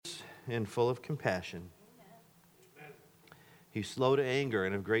and full of compassion. He's slow to anger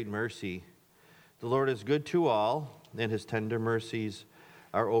and of great mercy. The Lord is good to all, and his tender mercies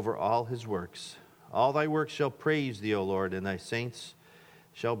are over all his works. All thy works shall praise thee, O Lord, and thy saints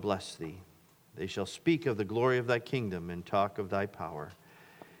shall bless thee. They shall speak of the glory of thy kingdom and talk of thy power.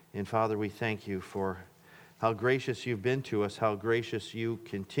 And Father, we thank you for how gracious you've been to us, how gracious you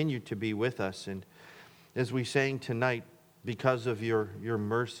continue to be with us. And as we sang tonight, because of your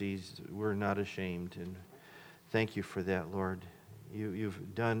mercies, we're not ashamed. And thank you for that, Lord.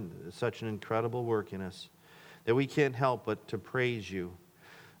 You've done such an incredible work in us that we can't help but to praise you.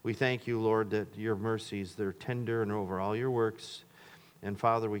 We thank you, Lord, that your mercies, they're tender and over all your works. And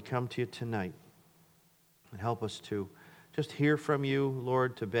Father, we come to you tonight and help us to just hear from you,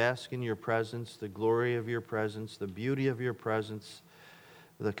 Lord, to bask in your presence, the glory of your presence, the beauty of your presence,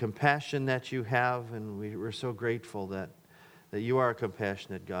 the compassion that you have. And we're so grateful that you are a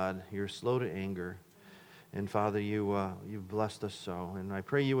compassionate God. You're slow to anger. And Father, you've blessed us so. And I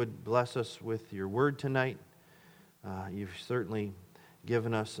pray you would bless us with your word tonight. You've certainly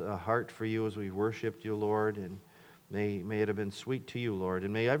given us a heart for you as we worshiped you, Lord. And may it have been sweet to you, Lord.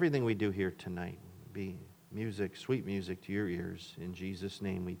 And may everything we do here tonight be music, sweet music to your ears. In Jesus'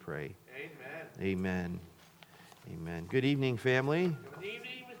 name we pray. Amen. Amen. Amen. Good evening, family. Good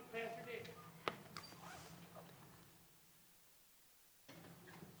evening, Mr. Pastor Dick.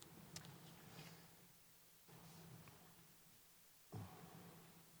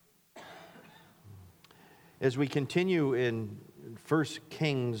 As we continue in 1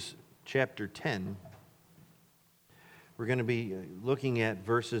 Kings chapter 10, we're going to be looking at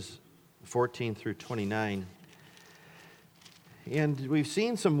verses 14 through 29. And we've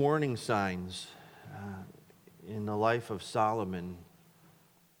seen some warning signs in the life of Solomon.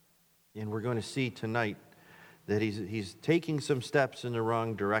 And we're going to see tonight that he's taking some steps in the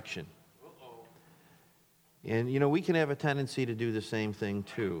wrong direction. And, we can have a tendency to do the same thing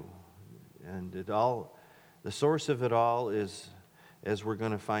too. And the source of it all is, as we're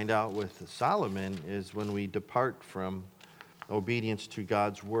going to find out with Solomon, is when we depart from obedience to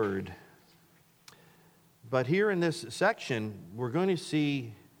God's word. But here in this section, we're going to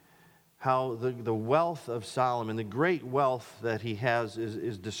see how the wealth of Solomon, the great wealth that he has,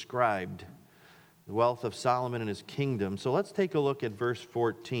 is described. The wealth of Solomon and his kingdom. So let's take a look at verse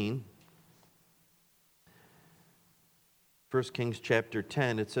 14. 1 Kings chapter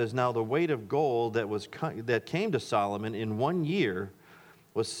 10, it says, "Now the weight of gold that came to Solomon in 1 year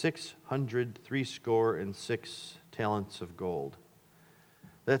was 666 talents of gold."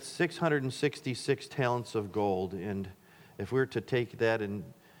 That's 666 talents of gold. And if we were to take that and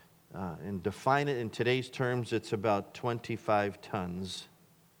define it in today's terms, it's about 25 tons.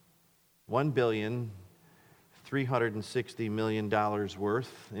 $1,360 million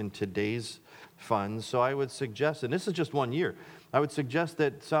worth in today's funds. So I would suggest, and this is just 1 year, I would suggest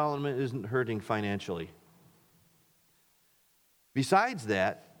that Solomon isn't hurting financially. Besides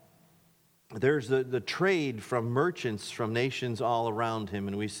that, there's the trade from merchants from nations all around him,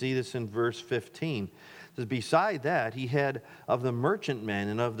 and we see this in verse 15. It says, beside that, he had of the merchantmen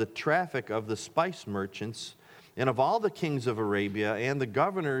and of the traffic of the spice merchants and of all the kings of Arabia and the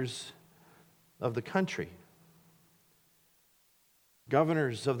governors of the country.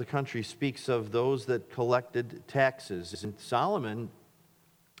 Governors of the country speaks of those that collected taxes. And Solomon,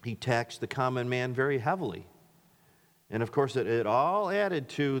 he taxed the common man very heavily. And of course, it all added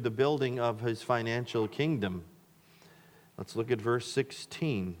to the building of his financial kingdom. Let's look at verse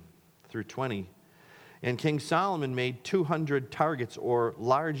 16 through 20. "And King Solomon made 200 targets or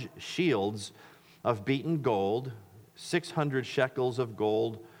large shields of beaten gold. 600 shekels of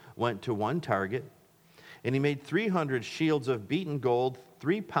gold went to one target. And he made 300 shields of beaten gold.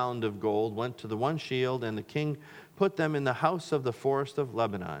 3 pounds of gold went to the one shield, and the king put them in the house of the forest of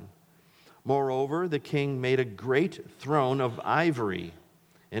Lebanon. Moreover, the king made a great throne of ivory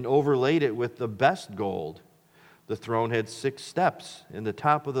and overlaid it with the best gold. The throne had 6 steps, and the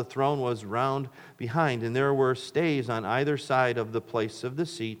top of the throne was round behind, and there were stays on either side of the place of the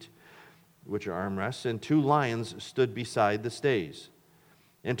seat, which are armrests, and 2 lions stood beside the stays.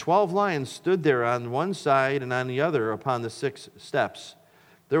 And 12 lions stood there on one side and on the other upon the 6 steps.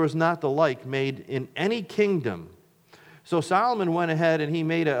 There was not the like made in any kingdom." So Solomon went ahead and he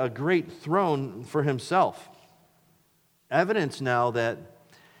made a great throne for himself. Evidence now that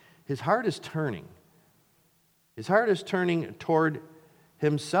his heart is turning. His heart is turning toward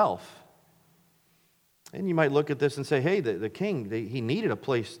himself. And you might look at this and say, hey, the king, he needed a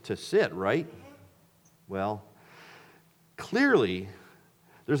place to sit, right? Well, clearly,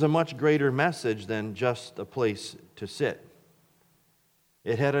 there's a much greater message than just a place to sit.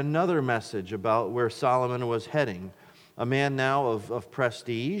 It had another message about where Solomon was heading. A man now of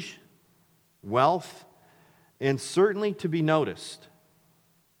prestige, wealth, and certainly to be noticed.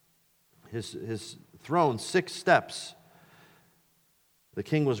 His throne, 6 steps. The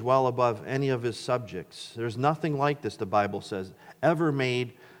king was well above any of his subjects. There's nothing like this, the Bible says, ever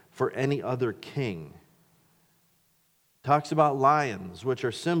made for any other king. Talks about lions, which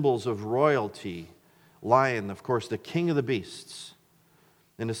are symbols of royalty. Lion, of course, the king of the beasts.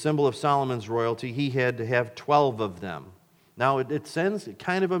 And a symbol of Solomon's royalty, he had to have 12 of them. Now, it sends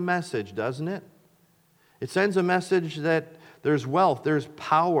kind of a message, doesn't it? It sends a message that there's wealth, there's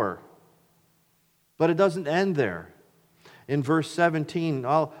power. But it doesn't end there. In verse 17,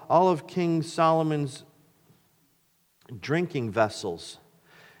 all of King Solomon's drinking vessels,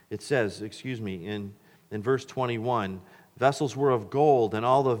 it says, in verse 21, vessels were of gold, and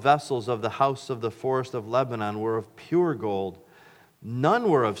all the vessels of the house of the forest of Lebanon were of pure gold. None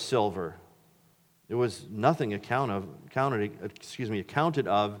were of silver. There was nothing accounted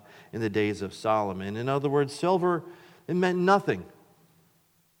of in the days of Solomon. In other words, silver, it meant nothing.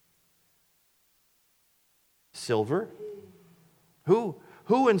 Silver?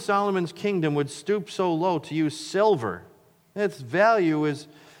 Who in Solomon's kingdom would stoop so low to use silver? Its value is,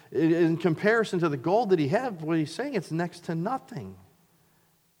 in comparison to the gold that he had, what he's saying, it's next to nothing.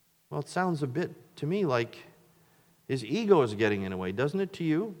 Well, it sounds a bit to me like his ego is getting in the way, doesn't it to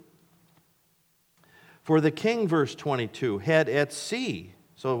you? For the king, verse 22, had at sea,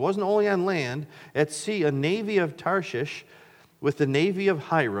 so it wasn't only on land, at sea a navy of Tarshish with the navy of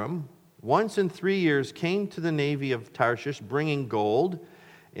Hiram. Once in 3 years came to the navy of Tarshish, bringing gold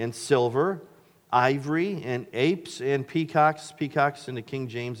and silver, ivory, and apes and peacocks. Peacocks in the King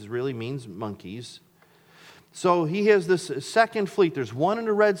James really means monkeys. So he has this second fleet. There's one in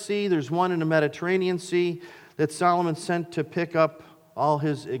the Red Sea, there's one in the Mediterranean Sea that Solomon sent to pick up all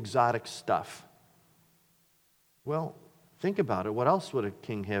his exotic stuff. Well, think about it. What else would a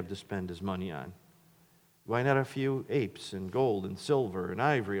king have to spend his money on? Why not a few apes and gold and silver and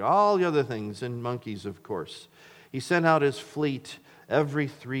ivory, all the other things, and monkeys, of course. He sent out his fleet every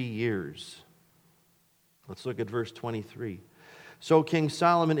 3 years. Let's look at verse 23. So King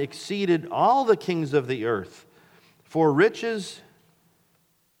Solomon exceeded all the kings of the earth for riches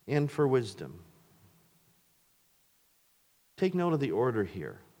and for wisdom. Take note of the order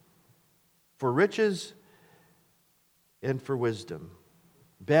here. For riches and for wisdom.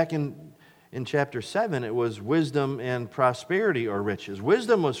 Back in chapter 7, it was wisdom and prosperity or riches.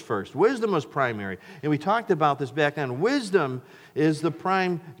 Wisdom was first. Wisdom was primary. And we talked about this back then. Wisdom is the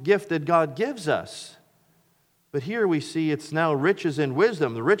prime gift that God gives us. But here we see it's now riches and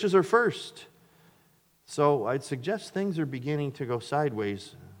wisdom. The riches are first. So I'd suggest things are beginning to go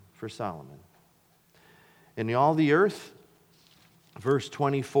sideways for Solomon. And all the earth, verse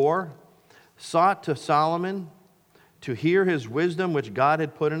 24, sought to Solomon to hear his wisdom which God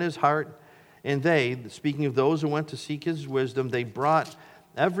had put in his heart. And they, speaking of those who went to seek his wisdom, they brought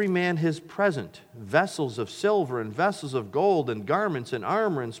every man his present, vessels of silver and vessels of gold and garments and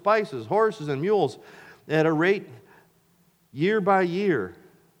armor and spices, horses and mules, at a rate year by year.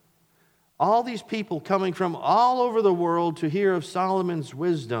 All these people coming from all over the world to hear of Solomon's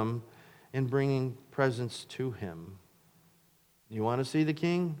wisdom and bringing presents to him. You want to see the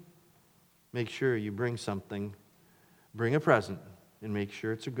king? Make sure you bring something. Bring a present and make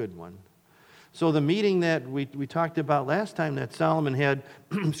sure it's a good one. So the meeting that we talked about last time that Solomon had,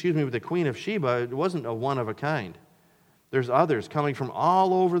 with the Queen of Sheba, it wasn't a one of a kind. There's others coming from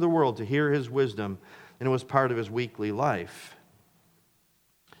all over the world to hear his wisdom, and it was part of his weekly life.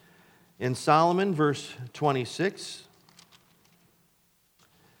 In Solomon, verse 26,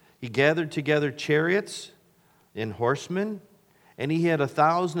 he gathered together chariots and horsemen, and he had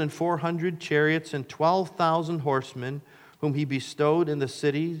 1,400 chariots and 12,000 horsemen, whom he bestowed in the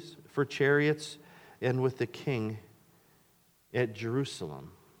cities for chariots and with the king at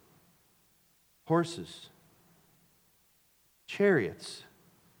Jerusalem. Horses, chariots,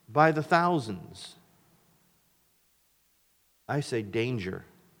 by the thousands. I say danger,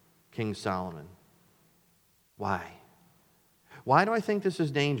 King Solomon. Why? Why do I think this is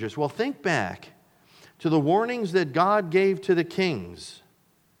dangerous? Well, think back to the warnings that God gave to the kings.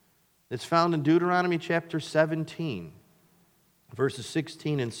 It's found in Deuteronomy chapter 17. Verses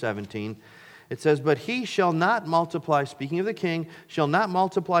 16 and 17, it says, But he shall not multiply, speaking of the king, shall not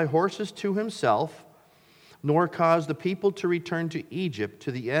multiply horses to himself, nor cause the people to return to Egypt,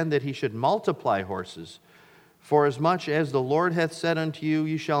 to the end that he should multiply horses. For as much as the Lord hath said unto you,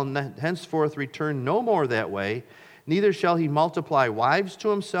 you shall henceforth return no more that way, neither shall he multiply wives to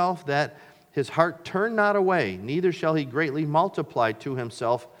himself, that his heart turn not away, neither shall he greatly multiply to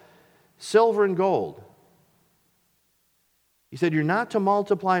himself silver and gold. He said, you're not to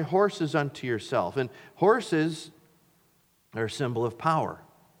multiply horses unto yourself. And horses are a symbol of power.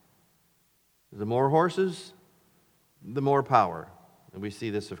 The more horses, the more power. And we see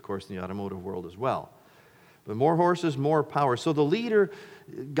this, of course, in the automotive world as well. But more horses, more power. So the leader,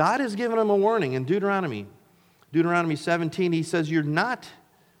 God has given him a warning in Deuteronomy 17. He says, you're not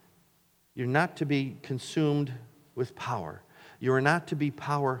to be consumed with power. You are not to be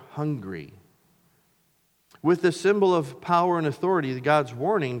power hungry. With the symbol of power and authority, God's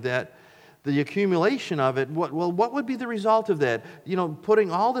warning that the accumulation of it, what would be the result of that?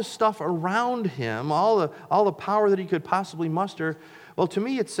 Putting all this stuff around him, all the power that he could possibly muster. Well, to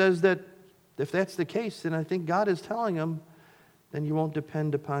me, it says that if that's the case, then I think God is telling him, then you won't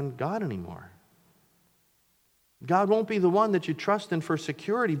depend upon God anymore. God won't be the one that you trust in for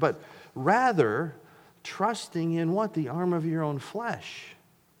security, but rather trusting in what? The arm of your own flesh.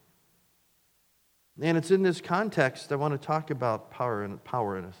 And it's in this context I want to talk about power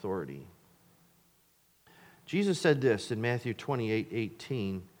and authority. Jesus said this in Matthew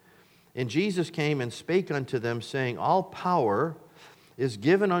 28:18. And Jesus came and spake unto them, saying, all power is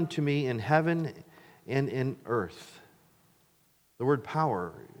given unto me in heaven and in earth. The word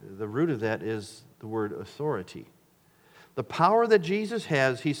power, the root of that is the word authority. The power that Jesus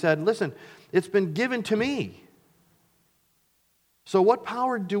has, he said, listen, it's been given to me. So what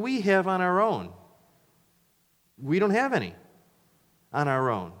power do we have on our own? We don't have any on our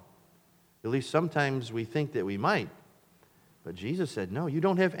own. At least sometimes we think that we might. But Jesus said, no, you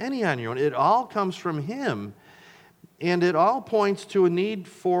don't have any on your own. It all comes from him. And it all points to a need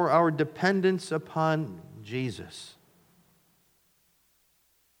for our dependence upon Jesus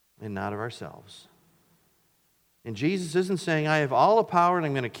and not of ourselves. And Jesus isn't saying, I have all the power and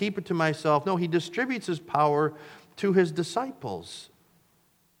I'm going to keep it to myself. No, he distributes his power to his disciples.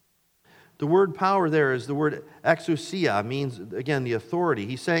 The word power there is the word exousia, means, again, the authority.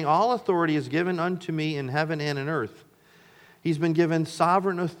 He's saying, all authority is given unto me in heaven and in earth. He's been given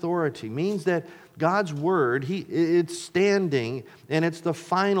sovereign authority. Means that God's word, it's standing, and it's the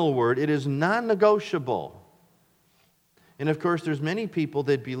final word. It is non-negotiable. And of course, there's many people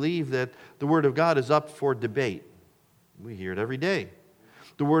that believe that the word of God is up for debate. We hear it every day.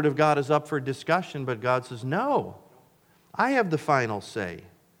 The word of God is up for discussion, but God says, no, I have the final say.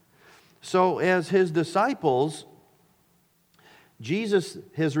 So as his disciples, Jesus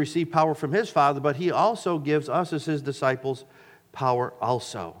has received power from his Father, but he also gives us as his disciples power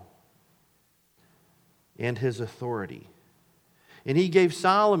also, and his authority. And he gave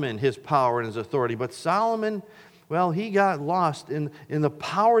Solomon his power and his authority, but Solomon, well, he got lost in the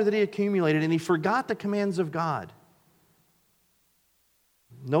power that he accumulated, and he forgot the commands of God.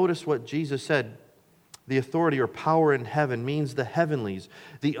 Notice what Jesus said. The authority or power in heaven means the heavenlies,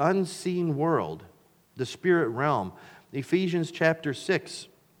 the unseen world, the spirit realm. Ephesians chapter 6,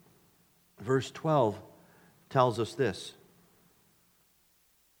 verse 12 tells us this.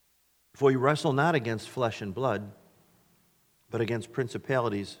 For we wrestle not against flesh and blood, but against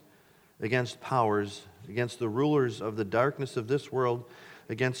principalities, against powers, against the rulers of the darkness of this world,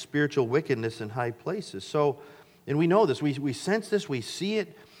 against spiritual wickedness in high places. So, and we know this, we sense this, we see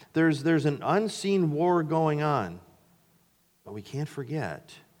it. There's an unseen war going on. But we can't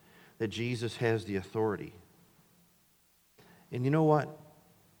forget that Jesus has the authority. And you know what?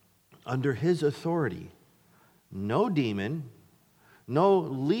 Under his authority, no demon, no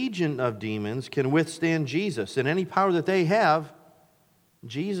legion of demons can withstand Jesus. And any power that they have,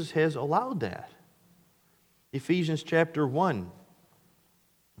 Jesus has allowed that. Ephesians chapter 1,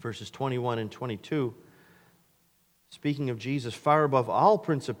 verses 21 and 22, speaking of Jesus, far above all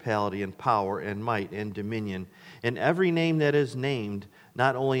principality and power and might and dominion, and every name that is named,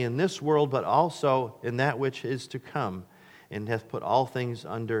 not only in this world, but also in that which is to come, and hath put all things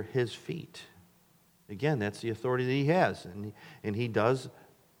under his feet. Again, that's the authority that he has, and he does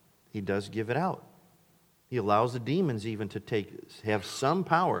give it out. He allows the demons even to have some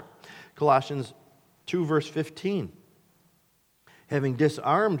power. Colossians 2, verse 15. Having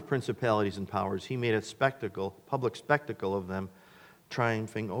disarmed principalities and powers, he made a public spectacle of them,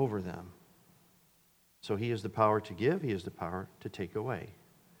 triumphing over them. So he has the power to give, he has the power to take away.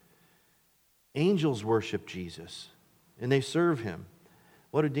 Angels worship Jesus, and they serve him.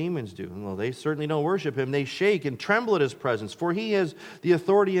 What do demons do? Well, they certainly don't worship him. They shake and tremble at his presence, for he has the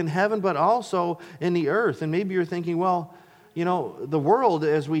authority in heaven, but also in the earth. And maybe you're thinking, well, the world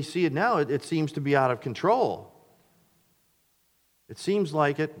as we see it now, it seems to be out of control. It seems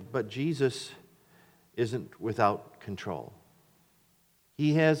like it, but Jesus isn't without control.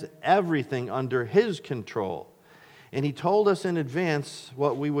 He has everything under His control. And He told us in advance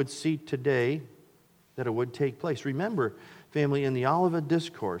what we would see today, that it would take place. Remember, family, in the Olivet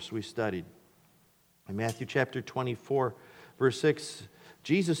Discourse we studied, in Matthew chapter 24, verse 6,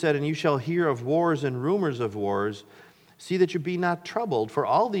 Jesus said, "And you shall hear of wars and rumors of wars. See that you be not troubled, for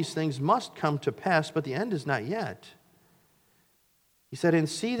all these things must come to pass, but the end is not yet." He said, "And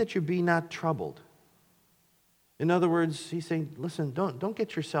see that you be not troubled." In other words, He's saying, listen, don't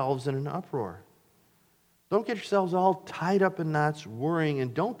get yourselves in an uproar. Don't get yourselves all tied up in knots, worrying,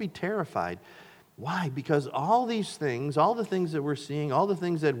 and don't be terrified. Why? Because all these things, all the things that we're seeing, all the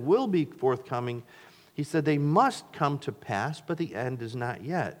things that will be forthcoming, He said they must come to pass, but the end is not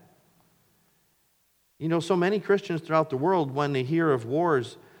yet. You know, so many Christians throughout the world, when they hear of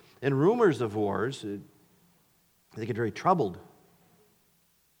wars and rumors of wars, they get very troubled.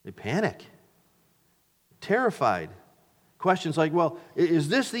 They panic, terrified. Questions like, well, is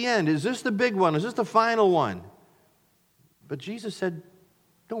this the end? Is this the big one? Is this the final one? But Jesus said,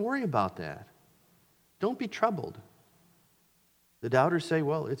 don't worry about that. Don't be troubled. The doubters say,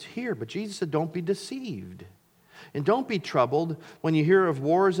 well, it's here. But Jesus said, don't be deceived. And don't be troubled when you hear of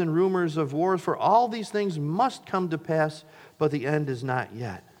wars and rumors of wars, for all these things must come to pass, but the end is not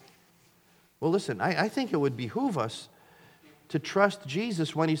yet. Well, listen, I think it would behoove us to trust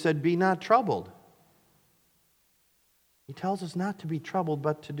Jesus when He said, be not troubled. He tells us not to be troubled,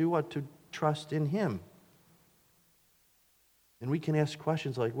 but to do what? To trust in Him. And we can ask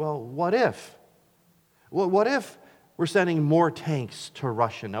questions like, well, what if? Well, what if we're sending more tanks to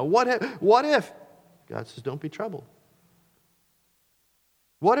Russia now? What if? God says, don't be troubled.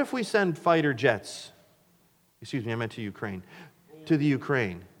 What if we send fighter jets? Excuse me, I meant to Ukraine. To the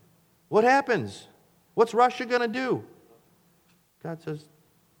Ukraine. What happens? What's Russia going to do? God says,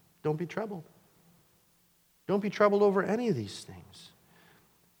 don't be troubled. Don't be troubled over any of these things.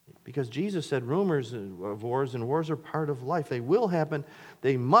 Because Jesus said rumors of wars and wars are part of life. They will happen.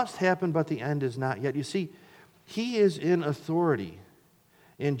 They must happen, but the end is not yet. You see, He is in authority.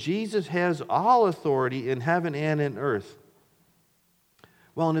 And Jesus has all authority in heaven and in earth.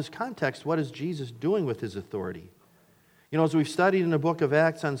 Well, in this context, what is Jesus doing with His authority? You know, as we've studied in the book of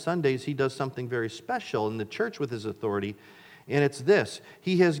Acts on Sundays, He does something very special in the church with His authority. And it's this: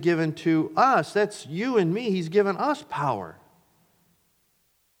 He has given to us, that's you and me, He's given us power.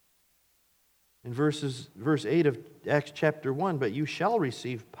 In verse 8 of Acts chapter 1, but you shall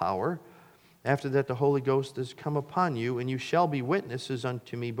receive power. After that the Holy Ghost has come upon you, and you shall be witnesses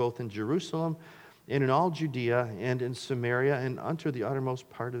unto me both in Jerusalem and in all Judea and in Samaria and unto the uttermost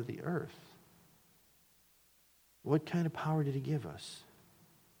part of the earth. What kind of power did He give us?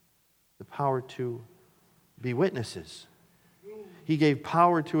 The power to be witnesses. He gave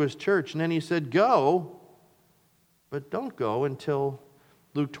power to His church, and then He said, go, but don't go until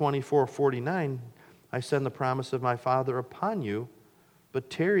Luke 24:49, I send the promise of my Father upon you, but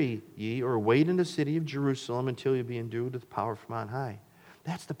tarry ye, or wait in the city of Jerusalem until you be endued with power from on high.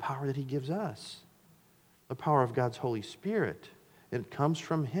 That's the power that He gives us, the power of God's Holy Spirit, and it comes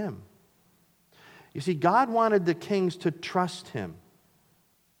from Him. You see, God wanted the kings to trust Him.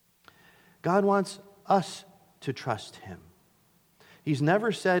 God wants us to trust Him. He's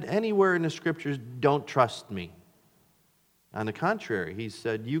never said anywhere in the Scriptures, don't trust me. On the contrary, He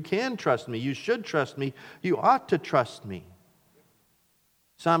said, you can trust me, you should trust me, you ought to trust me.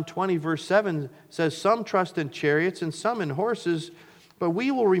 Psalm 20 verse 7 says, some trust in chariots and some in horses, but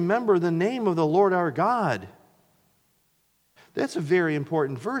we will remember the name of the Lord our God. That's a very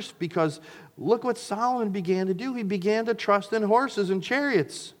important verse, because look what Solomon began to do. He began to trust in horses and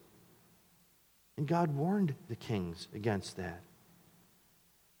chariots. And God warned the kings against that.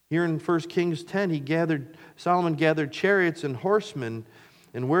 Here in 1 Kings 10, Solomon gathered chariots and horsemen.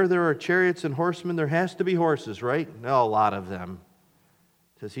 And where there are chariots and horsemen, there has to be horses, right? No, a lot of them.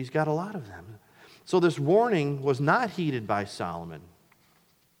 It says he's got a lot of them. So this warning was not heeded by Solomon.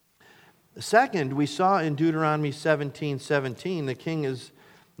 Second, we saw in Deuteronomy 17:17, the king is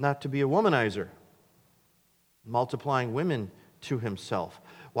not to be a womanizer, multiplying women to himself.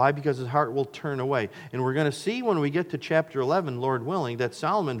 Why? Because his heart will turn away. And we're going to see when we get to chapter 11, Lord willing, that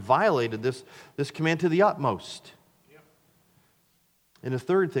Solomon violated this command to the utmost. Yep. And the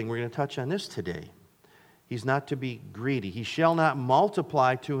third thing, we're going to touch on this today. He's not to be greedy. He shall not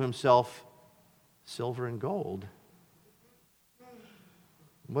multiply to himself silver and gold.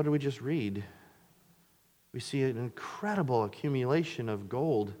 What did we just read? We see an incredible accumulation of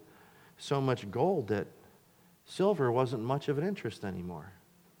gold. So much gold that silver wasn't much of an interest anymore.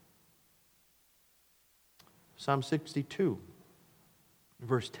 Psalm 62,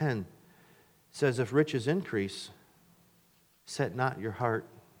 verse 10 says, if riches increase, set not your heart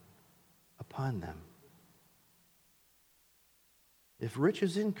upon them. If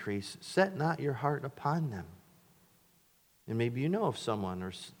riches increase, set not your heart upon them. And maybe you know of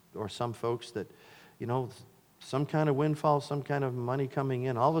someone or some folks that, some kind of windfall, some kind of money coming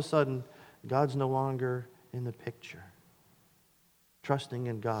in. All of a sudden, God's no longer in the picture. Trusting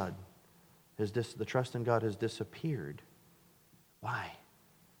in God, the trust in God has disappeared. Why?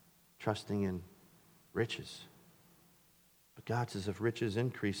 Trusting in riches. But God says, if riches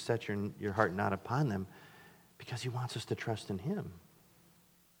increase, set your heart not upon them, because He wants us to trust in Him.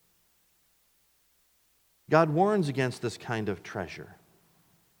 God warns against this kind of treasure.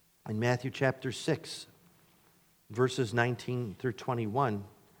 In Matthew chapter 6, verses 19 through 21,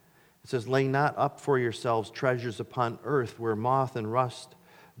 it says, lay not up for yourselves treasures upon earth, where moth and rust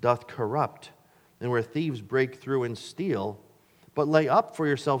doth corrupt, and where thieves break through and steal, but lay up for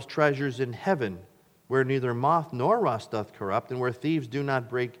yourselves treasures in heaven, where neither moth nor rust doth corrupt, and where thieves do not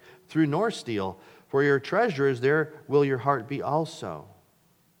break through nor steal. For your treasure is there, will your heart be also.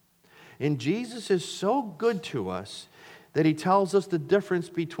 And Jesus is so good to us that He tells us the difference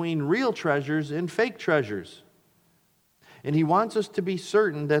between real treasures and fake treasures. And He wants us to be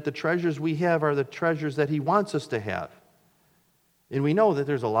certain that the treasures we have are the treasures that He wants us to have. And we know that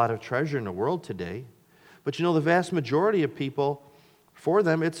there's a lot of treasure in the world today. But the vast majority of people, for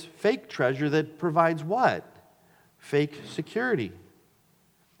them, it's fake treasure that provides what? Fake security.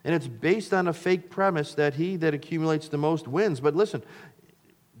 And it's based on a fake premise that he that accumulates the most wins. But listen,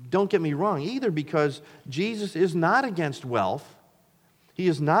 don't get me wrong either, because Jesus is not against wealth. He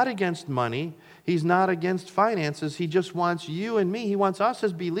is not against money. He's not against finances. He just wants you and me. He wants us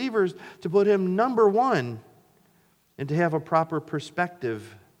as believers to put Him number one and to have a proper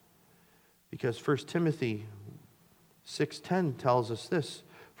perspective. Because 1 Timothy 6:10 tells us this,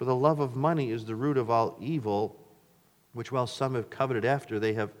 for the love of money is the root of all evil, which while some have coveted after,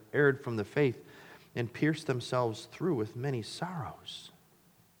 they have erred from the faith and pierced themselves through with many sorrows.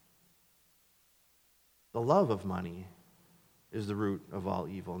 The love of money is the root of all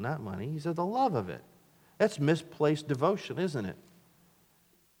evil, not money. He said the love of it. That's misplaced devotion, isn't it?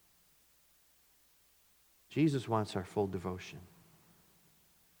 Jesus wants our full devotion.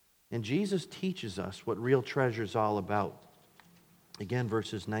 And Jesus teaches us what real treasure is all about. Again,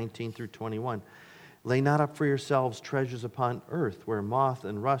 verses 19 through 21. Lay not up for yourselves treasures upon earth, where moth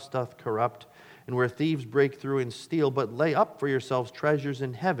and rust doth corrupt, and where thieves break through and steal, but lay up for yourselves treasures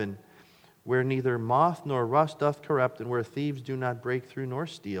in heaven, where neither moth nor rust doth corrupt, and where thieves do not break through nor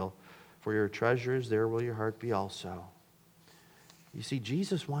steal. For your treasure is there, will your heart be also. You see,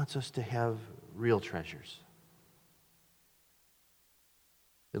 Jesus wants us to have real treasures.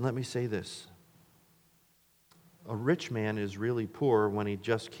 And let me say this. A rich man is really poor when he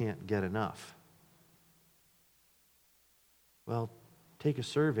just can't get enough. Well, take a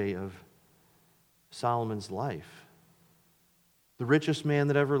survey of Solomon's life. The richest man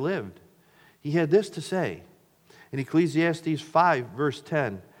that ever lived. He had this to say in Ecclesiastes 5, verse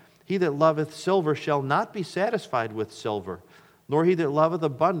 10. He that loveth silver shall not be satisfied with silver, nor he that loveth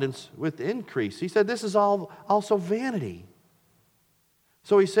abundance with increase. He said this is all also vanity.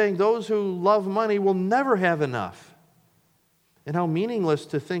 So he's saying those who love money will never have enough. And how meaningless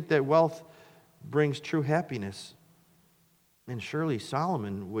to think that wealth brings true happiness. And surely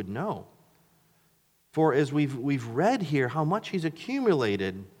Solomon would know. For as we've read here how much he's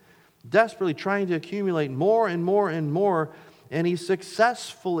accumulated, desperately trying to accumulate more and more and more, and he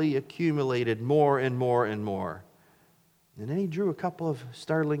successfully accumulated more and more and more. And then he drew a couple of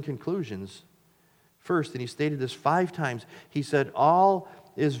startling conclusions. First, and he stated this 5 times, he said, all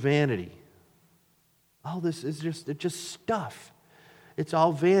is vanity. All this is just stuff. It's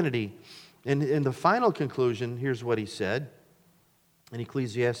all vanity. And in the final conclusion, here's what he said. In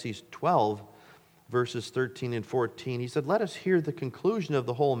Ecclesiastes 12, verses 13 and 14, he said, let us hear the conclusion of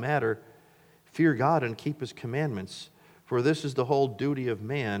the whole matter. Fear God and keep His commandments, for this is the whole duty of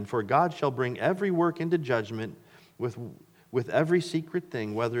man. For God shall bring every work into judgment with every secret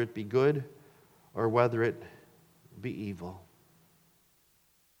thing, whether it be good or whether it be evil.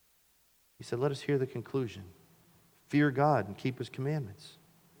 He said, let us hear the conclusion. Fear God and keep His commandments.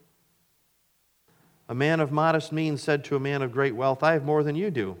 A man of modest means said to a man of great wealth, I have more than you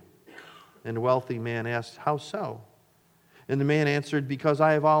do. And the wealthy man asked, how so? And the man answered, because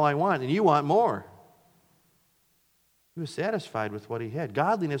I have all I want, and you want more. He was satisfied with what he had.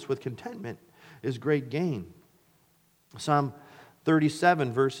 Godliness with contentment is great gain. Psalm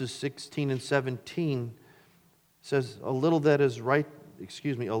 37, verses 16 and 17 says, a little that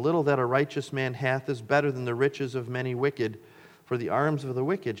a righteous man hath is better than the riches of many wicked, for the arms of the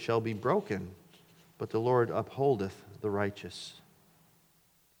wicked shall be broken, but the Lord upholdeth the righteous.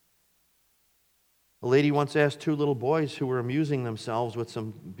 A lady once asked two little boys who were amusing themselves with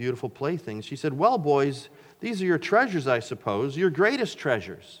some beautiful playthings. She said, "Well, boys, these are your treasures, I suppose, your greatest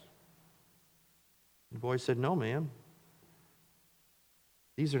treasures." The boys said, "No, ma'am.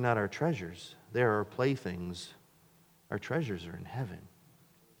 These are not our treasures. They are our playthings. Our treasures are in heaven."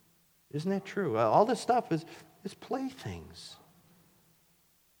 Isn't that true? All this stuff is playthings.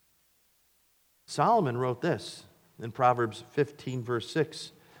 Solomon wrote this in Proverbs 15, verse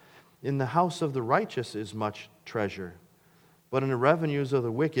 6. "In the house of the righteous is much treasure, but in the revenues of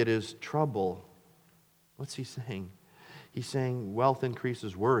the wicked is trouble." What's he saying? He's saying wealth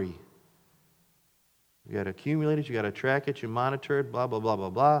increases worry. You got to accumulate it, you got to track it, you monitor it, blah, blah, blah, blah,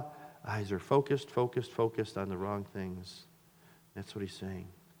 blah. Eyes are focused on the wrong things. That's what he's saying.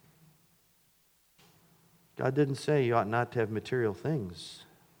 God didn't say you ought not to have material things.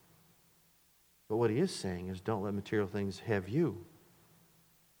 But what he is saying is don't let material things have you.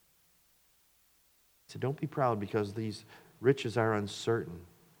 He said, don't be proud because these riches are uncertain.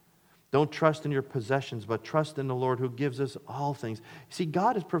 Don't trust in your possessions, but trust in the Lord who gives us all things. You see,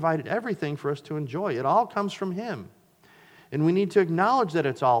 God has provided everything for us to enjoy. It all comes from him. And we need to acknowledge that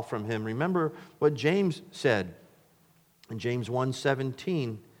it's all from him. Remember what James said in James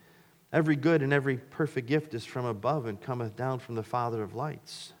 1:17. "Every good and every perfect gift is from above and cometh down from the Father of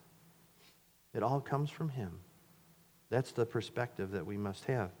lights." It all comes from him. That's the perspective that we must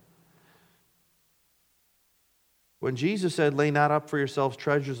have. When Jesus said, "Lay not up for yourselves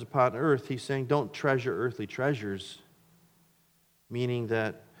treasures upon earth," he's saying don't treasure earthly treasures, meaning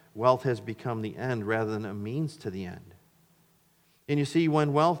that wealth has become the end rather than a means to the end. And you see,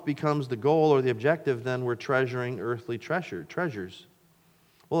 when wealth becomes the goal or the objective, then we're treasuring earthly treasures.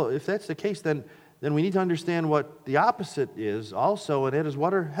 Well, if that's the case, then we need to understand what the opposite is also, and that is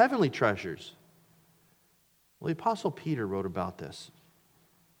what are heavenly treasures. Well, the Apostle Peter wrote about this.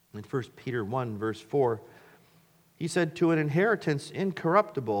 In 1 Peter 1, verse 4, he said, "To an inheritance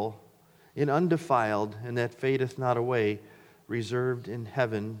incorruptible and undefiled, and that fadeth not away, reserved in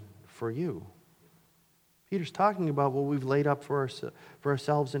heaven for you." Peter's talking about what we've laid up for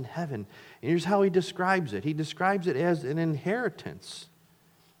ourselves in heaven. And here's how he describes it. He describes it as an inheritance.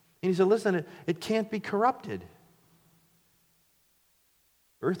 And he said, listen, it can't be corrupted.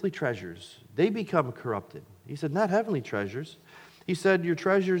 Earthly treasures, they become corrupted. He said, not heavenly treasures. He said, your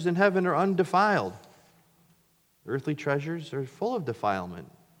treasures in heaven are undefiled. Earthly treasures are full of defilement.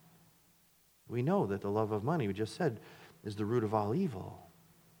 We know that the love of money, we just said, is the root of all evil.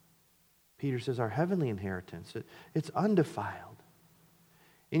 Peter says our heavenly inheritance, it's undefiled.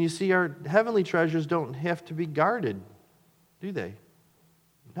 And you see, our heavenly treasures don't have to be guarded, do they?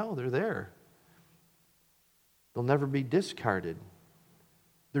 No, they're there. They'll never be discarded.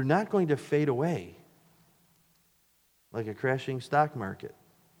 They're not going to fade away like a crashing stock market.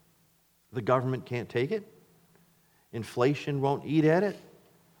 The government can't take it. Inflation won't eat at it.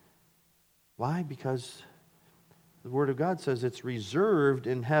 Why? Because the Word of God says it's reserved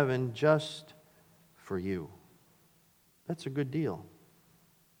in heaven just for you. That's a good deal.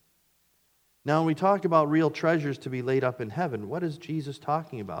 Now, when we talk about real treasures to be laid up in heaven, what is Jesus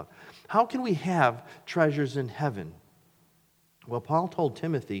talking about? How can we have treasures in heaven? Well, Paul told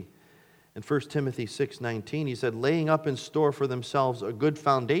Timothy in 1 Timothy 6:19, he said, laying up in store for themselves a good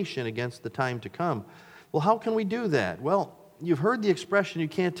foundation against the time to come. Well, how can we do that? Well, you've heard the expression, you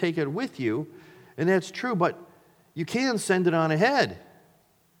can't take it with you, and that's true, but you can send it on ahead.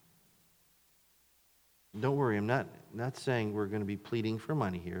 Don't worry, I'm not saying we're going to be pleading for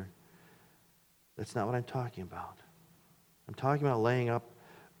money here. That's not what I'm talking about. I'm talking about laying up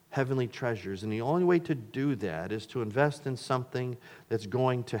heavenly treasures, and the only way to do that is to invest in something that's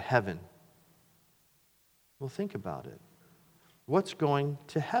going to heaven. Well, think about it. What's going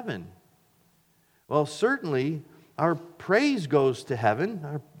to heaven? Well, certainly our praise goes to heaven,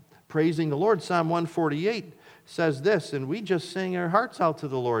 our praising the Lord. Psalm 148 says this, and we just sing our hearts out to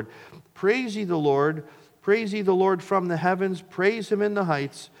the Lord. Praise ye the Lord from the heavens, praise him in the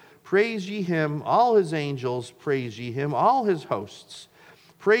heights, praise ye him, all his angels, praise ye him, all his hosts.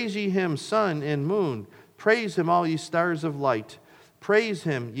 Praise ye him, sun and moon, praise him, all ye stars of light. Praise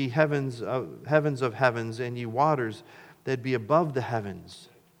him, ye heavens of heavens, and ye waters that be above the heavens.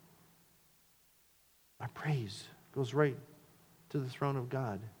 Our praise goes right to the throne of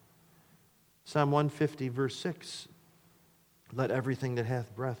God. Psalm 150, verse 6, let everything that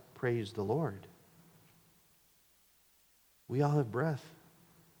hath breath praise the Lord. We all have breath,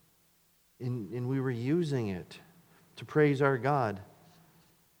 and we were using it to praise our God.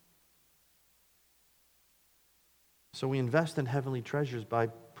 So we invest in heavenly treasures by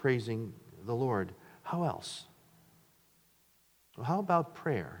praising the Lord. How else? Well, how about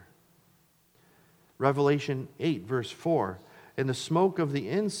prayer? Revelation 8, verse 4, and the smoke of the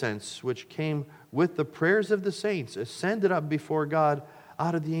incense which came with the prayers of the saints ascended up before God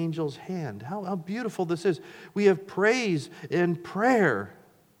out of the angel's hand. How beautiful this is. We have praise and prayer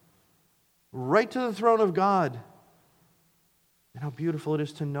right to the throne of God. And how beautiful it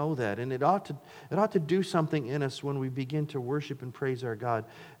is to know that. And it ought to do something in us when we begin to worship and praise our God.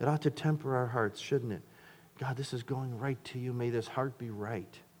 It ought to temper our hearts, shouldn't it? God, this is going right to you. May this heart be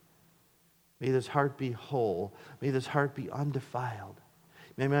right. May this heart be whole. May this heart be undefiled.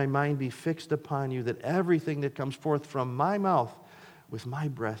 May my mind be fixed upon you, that everything that comes forth from my mouth with my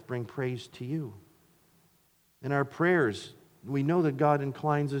breath bring praise to you. In our prayers, we know that God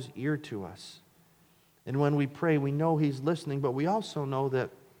inclines his ear to us. And when we pray, we know he's listening, but we also know that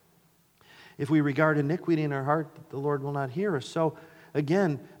if we regard iniquity in our heart, the Lord will not hear us. So,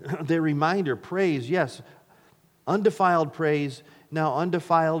 again, the reminder, praise, yes, undefiled praise, now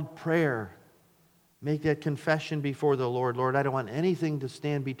undefiled prayer. Make that confession before the Lord. Lord, I don't want anything to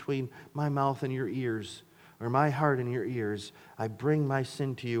stand between my mouth and your ears, or my heart and your ears. I bring my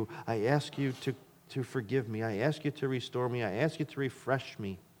sin to you. I ask you to forgive me. I ask you to restore me. I ask you to refresh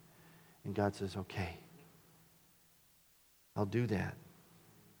me. And God says, okay, I'll do that.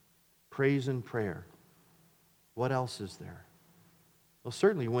 Praise and prayer. What else is there? Well,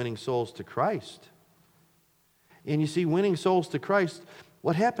 certainly winning souls to Christ. And you see, winning souls to Christ,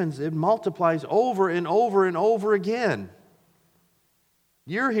 what happens? It multiplies over and over and over again.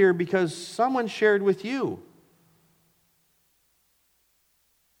 You're here because someone shared with you.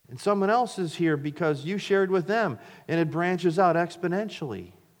 And someone else is here because you shared with them. And it branches out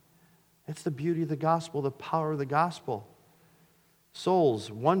exponentially. That's the beauty of the gospel, the power of the gospel. Souls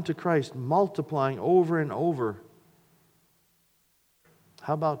won to Christ, multiplying over and over.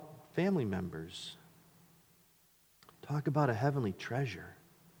 How about family members? Talk about a heavenly treasure.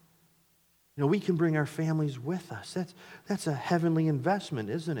 You know, we can bring our families with us. That's a heavenly investment,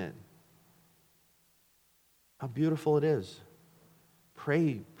 isn't it? How beautiful it is.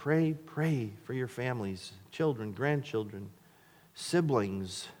 Pray, pray, pray for your families, children, grandchildren,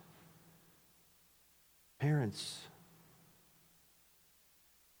 siblings, parents,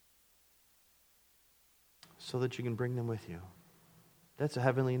 so that you can bring them with you. That's a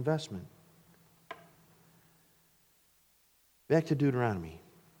heavenly investment. Back to Deuteronomy.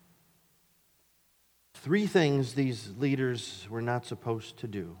 3 things these leaders were not supposed to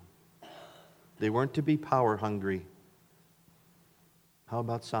do. They weren't to be power hungry. How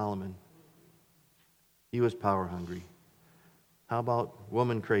about Solomon? He was power hungry. How about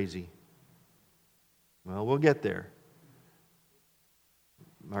woman crazy? Well, we'll get there.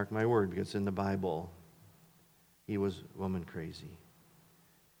 Mark my word, because it's in the Bible. He was woman crazy.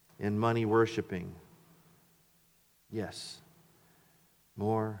 And money worshiping. Yes.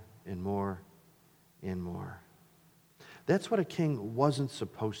 More and more and more. That's what a king wasn't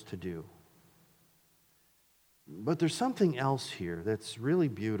supposed to do. But there's something else here that's really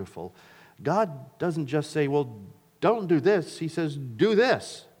beautiful. God doesn't just say, well, don't do this. He says, do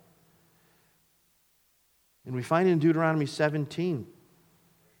this. And we find in Deuteronomy 17,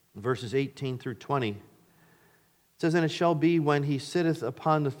 verses 18 through 20, it says, and it shall be when he sitteth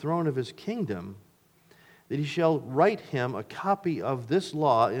upon the throne of his kingdom, that he shall write him a copy of this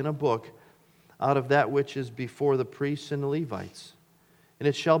law in a book out of that which is before the priests and the Levites. And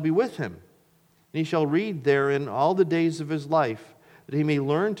it shall be with him. And he shall read therein all the days of his life, that he may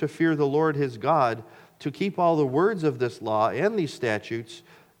learn to fear the Lord his God, to keep all the words of this law and these statutes,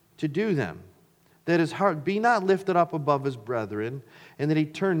 to do them. That his heart be not lifted up above his brethren, and that he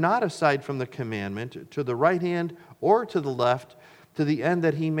turn not aside from the commandment to the right hand or to the left, to the end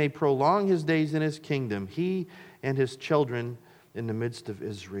that he may prolong his days in his kingdom, he and his children in the midst of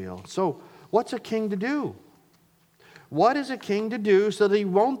Israel. So, what's a king to do? What is a king to do so that he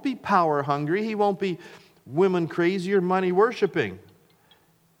won't be power hungry, he won't be women crazy or money worshiping?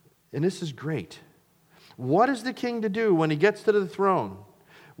 And this is great. What is the king to do when he gets to the throne?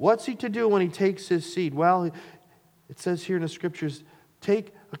 What's he to do when he takes his seat? Well, it says here in the scriptures,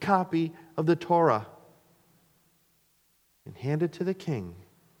 take a copy of the Torah and hand it to the king,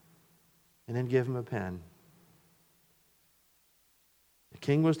 and then give him a pen. The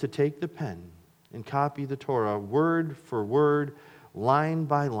king was to take the pen and copy the Torah word for word, line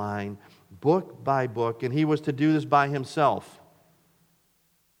by line, book by book, and he was to do this by himself.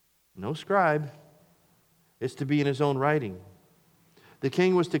 No scribe. It's to be in his own writing. The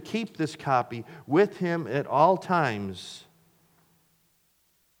king was to keep this copy with him at all times.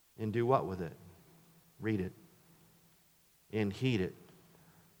 And do what with it? Read it. And heed it.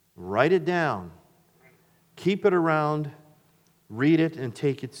 Write it down. Keep it around. Read it and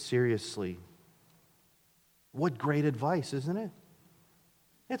take it seriously. What great advice, isn't it?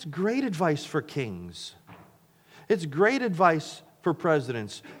 It's great advice for kings. It's great advice for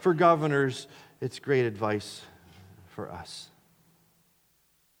presidents, for governors. It's great advice for us.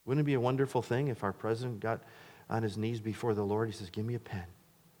 Wouldn't it be a wonderful thing if our president got on his knees before the Lord? He says, give me a pen.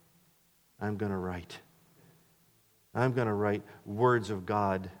 I'm going to write. I'm going to write words of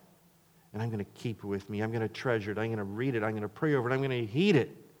God, and I'm going to keep it with me. I'm going to treasure it. I'm going to read it. I'm going to pray over it. I'm going to heed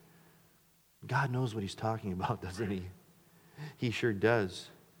it. God knows what he's talking about, doesn't he? He sure does.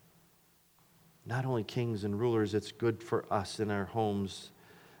 Not only kings and rulers, it's good for us in our homes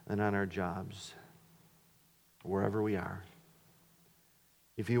and on our jobs, wherever we are.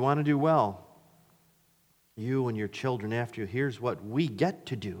 If you want to do well, you and your children after you, here's what we get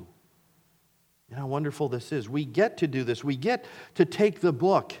to do. You know how wonderful this is. We get to do this. We get to take the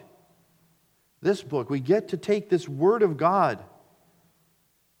book, this book. We get to take this Word of God,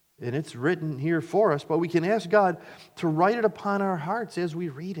 and it's written here for us, but we can ask God to write it upon our hearts as we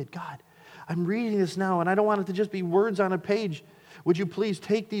read it. God, I'm reading this now, and I don't want it to just be words on a page. Would you please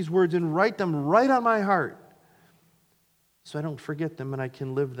take these words and write them right on my heart so I don't forget them and I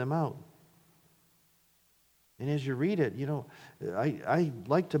can live them out? And as you read it, you know, I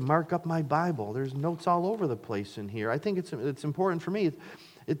like to mark up my Bible. There's notes all over the place in here. I think it's important for me.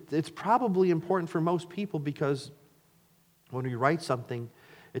 It's probably important for most people because when we write something,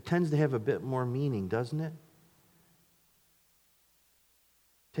 it tends to have a bit more meaning, doesn't it?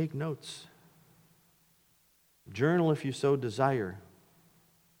 Take notes. Journal if you so desire.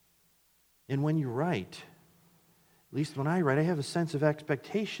 And when you write, at least when I write, I have a sense of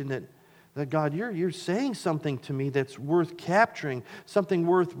expectation that God, you're saying something to me that's worth capturing, something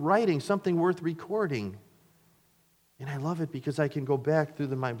worth writing, something worth recording. And I love it because I can go back through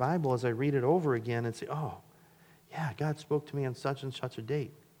my Bible as I read it over again and say, oh, yeah, God spoke to me on such and such a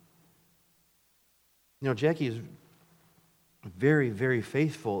date. You know, Jackie is very, very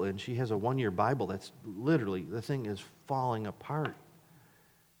faithful, and she has a one-year Bible that's literally, the thing is falling apart.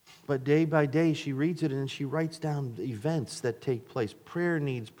 But day by day, she reads it and she writes down the events that take place, prayer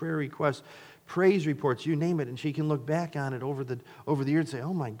needs, prayer requests, praise reports, you name it, and she can look back on it over the year and say,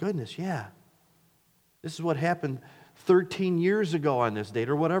 oh my goodness, yeah. This is what happened 13 years ago on this date,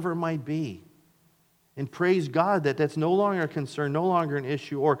 or whatever it might be. And praise God that that's no longer a concern, no longer an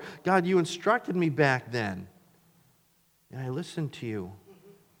issue, or God, you instructed me back then. And I listened to you.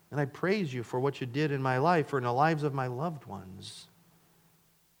 And I praise you for what you did in my life or in the lives of my loved ones.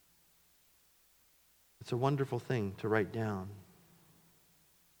 It's a wonderful thing to write down.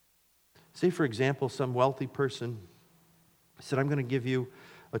 Say, for example, some wealthy person said, I'm going to give you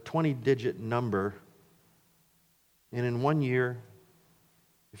a 20-digit number, and in 1 year,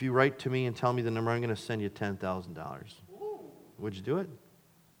 if you write to me and tell me the number, I'm going to send you $10,000. Would you do it?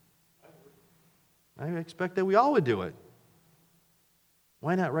 I expect that we all would do it.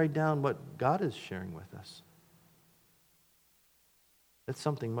 Why not write down what God is sharing with us? That's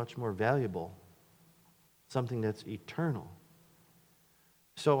something much more valuable, something that's eternal.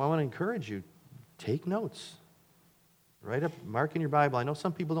 So I want to encourage you, take notes. Write up, mark in your Bible. I know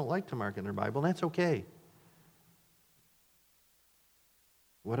some people don't like to mark in their Bible, and that's okay.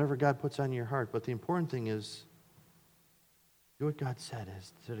 Whatever God puts on your heart. But the important thing is, do what God said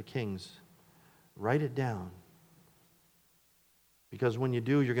to the kings. Write it down. Because when you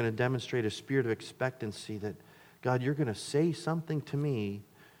do, you're going to demonstrate a spirit of expectancy that, God, you're going to say something to me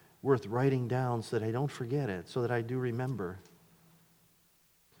worth writing down so that I don't forget it, so that I do remember.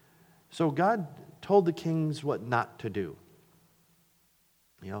 So God told the kings what not to do.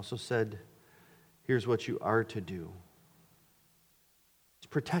 He also said, here's what you are to do. It's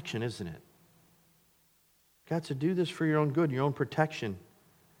protection, isn't it? God said, do this for your own good, your own protection,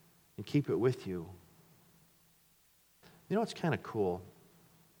 and keep it with you. You know, it's kind of cool.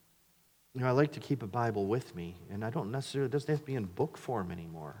 You know, I like to keep a Bible with me, and it doesn't have to be in book form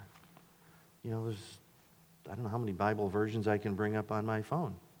anymore. You know, I don't know how many Bible versions I can bring up on my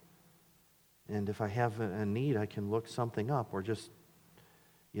phone. And if I have a need, I can look something up, or just,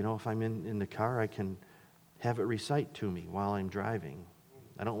 you know, if I'm in the car, I can have it recite to me while I'm driving.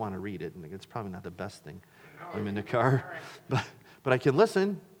 I don't want to read it, and it's probably not the best thing. I'm in the car, but I can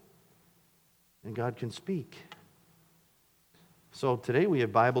listen, and God can speak. So today we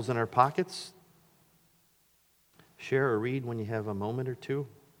have Bibles in our pockets. Share or read when you have a moment or two.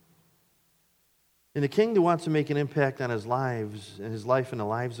 And the king who wants to make an impact on his life and the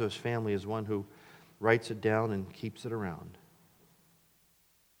lives of his family is one who writes it down and keeps it around.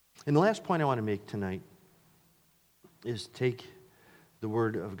 And the last point I want to make tonight is take the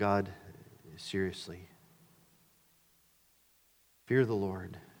Word of God seriously. Fear the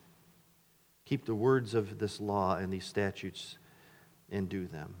Lord. Keep the words of this law and these statutes and do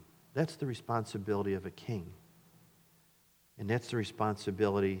them. That's the responsibility of a king. And that's the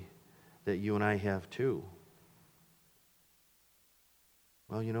responsibility that you and I have too.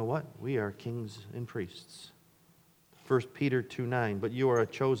 Well, you know what? We are kings and priests. 1 Peter 2:9, but you are a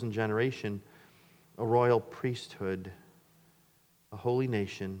chosen generation, a royal priesthood, a holy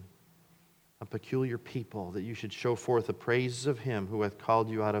nation, a peculiar people, that you should show forth the praises of him who hath called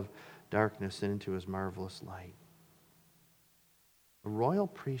you out of darkness and into his marvelous light. A royal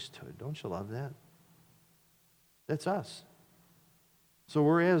priesthood. Don't you love that? That's us. So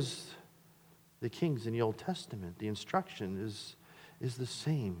whereas the kings in the Old Testament, the instruction is the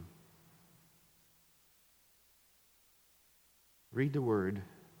same. Read the word,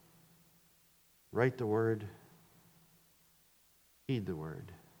 write the word, heed the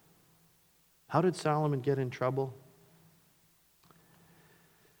word. How did Solomon get in trouble?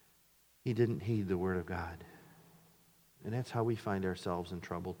 He didn't heed the word of God. And that's how we find ourselves in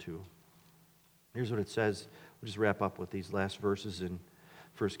trouble too. Here's what it says. We'll just wrap up with these last verses in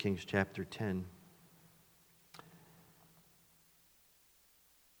 1 Kings chapter 10.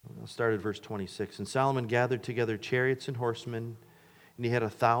 I'll start at verse 26. And Solomon gathered together chariots and horsemen, and he had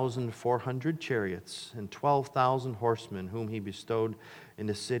 1,400 chariots and 12,000 horsemen, whom he bestowed in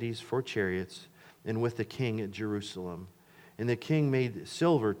the cities for chariots, and with the king at Jerusalem. And the king made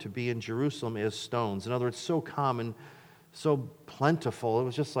silver to be in Jerusalem as stones. In other words, so common, so plentiful, it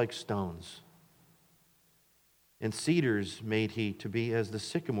was just like stones. And cedars made he to be as the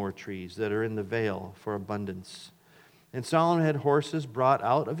sycamore trees that are in the vale for abundance. And Solomon had horses brought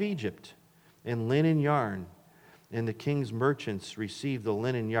out of Egypt, and linen yarn. And the king's merchants received the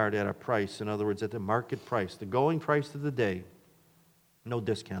linen yard at a price, in other words, at the market price, the going price of the day, no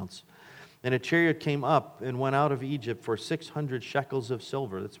discounts. And a chariot came up and went out of Egypt for 600 shekels of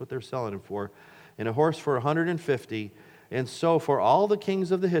silver. That's what they're selling it for. And a horse for 150. And so for all the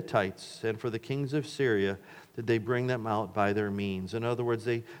kings of the Hittites and for the kings of Syria did they bring them out by their means. In other words,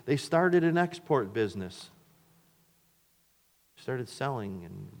 they started an export business. Started selling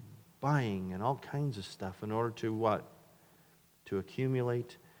and buying and all kinds of stuff in order to what? To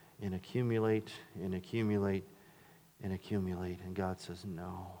accumulate and accumulate and accumulate and accumulate. And God says,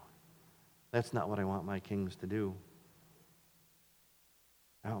 no, that's not what I want my kings to do.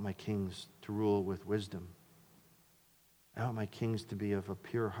 I want my kings to rule with wisdom. I want my kings to be of a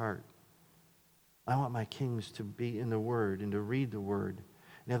pure heart. I want my kings to be in the Word and to read the Word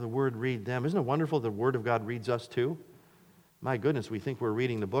and have the Word read them. Isn't it wonderful the Word of God reads us too? My goodness, we think we're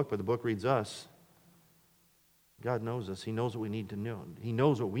reading the book, but the book reads us. God knows us. He knows what we need to know. He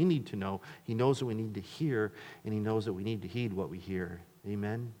knows what we need to know. He knows what we need to hear, and He knows that we need to heed what we hear.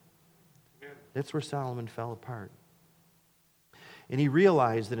 Amen? Amen. That's where Solomon fell apart. And he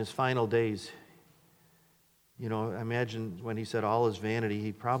realized in his final days, you know, imagine when he said all is vanity,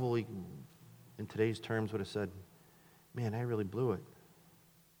 he probably, in today's terms, would have said, man, I really blew it.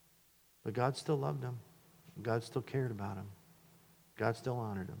 But God still loved him. God still cared about him. God still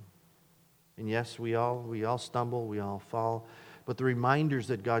honored him. And yes, we all stumble, we all fall, but the reminders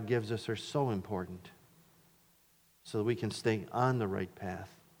that God gives us are so important so that we can stay on the right path,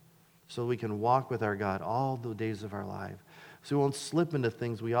 so that we can walk with our God all the days of our life, so we won't slip into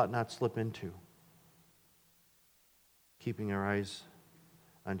things we ought not slip into, keeping our eyes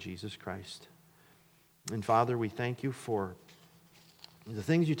on Jesus Christ. And Father, we thank you for the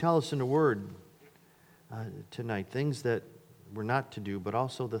things you tell us in the Word tonight, things that we're not to do, but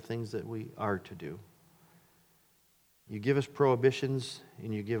also the things that we are to do. You give us prohibitions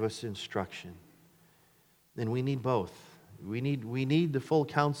and you give us instruction. And we need both. We need the full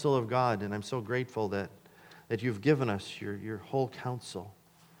counsel of God, and I'm so grateful that you've given us your whole counsel.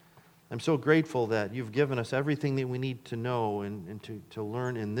 I'm so grateful that you've given us everything that we need to know and to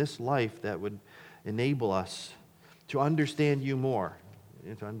learn in this life that would enable us to understand you more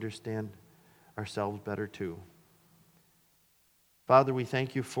and to understand ourselves better too. Father, we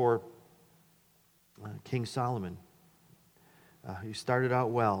thank you for King Solomon. He started out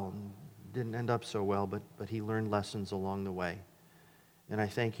well and didn't end up so well, but he learned lessons along the way. And I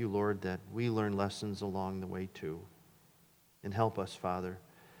thank you, Lord, that we learn lessons along the way too. And help us, Father,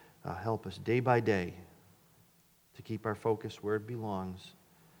 help us day by day to keep our focus where it belongs,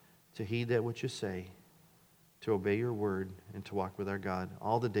 to heed that which you say, to obey your word, and to walk with our God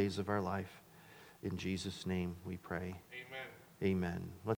all the days of our life. In Jesus' name we pray. Amen. Amen.